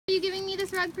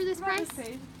this rug for this price?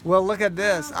 Well, look at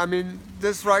this. I mean,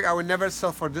 this rug I would never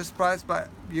sell for this price, but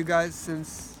you guys,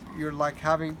 since you're like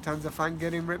having tons of fun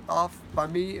getting ripped off by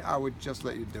me, I would just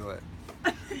let you do it.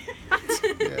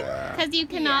 Yeah. Because you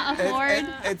cannot afford.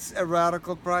 It's a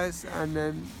radical price, and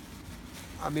then,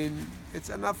 I mean, it's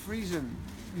enough reason.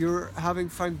 You're having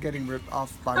fun getting ripped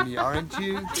off by me, aren't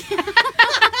you?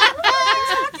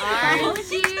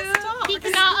 Aren't you? He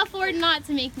cannot afford not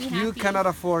to make me happy. You cannot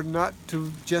afford not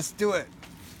to just do it.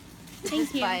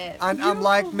 Thank you. And I'm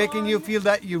like making you feel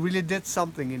that you really did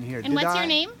something in here. And what's your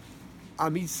name?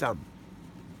 I'm Isam.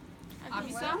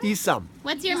 Isam.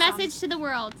 What's your message to the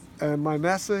world? My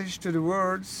message to the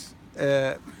world,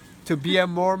 to be a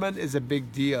Mormon is a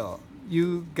big deal.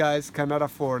 You guys cannot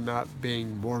afford not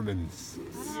being Mormons.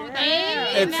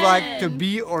 Amen. It's like to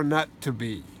be or not to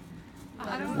be.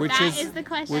 Which is the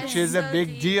question. Which is a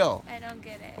big deal. I don't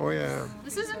get it. Oh yeah.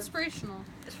 This is inspirational.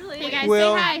 It's really. Hey guys,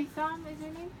 Well- say hi. Sam is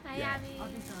your name? Hi, Abby.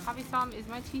 Abby Sam is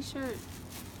my t-shirt.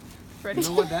 You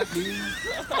know what that means?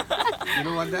 You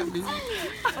know what that means?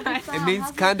 It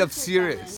means kind of serious.